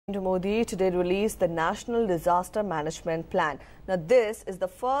Modi today released the National Disaster Management Plan. Now, this is the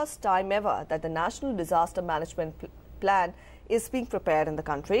first time ever that the National Disaster Management Plan is being prepared in the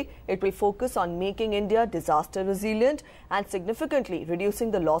country. It will focus on making India disaster resilient and significantly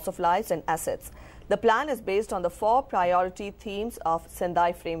reducing the loss of lives and assets. The plan is based on the 4 priority themes of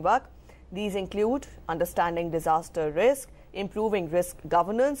Sendai framework. These include understanding disaster risk, improving risk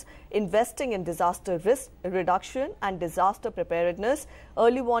governance, investing in disaster risk reduction and disaster preparedness,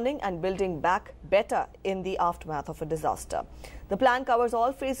 early warning and building back better in the aftermath of a disaster. The plan covers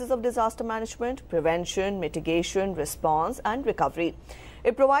all phases of disaster management, prevention, mitigation, response and recovery.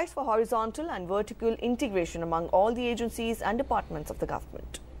 It provides for horizontal and vertical integration among all the agencies and departments of the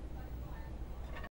government.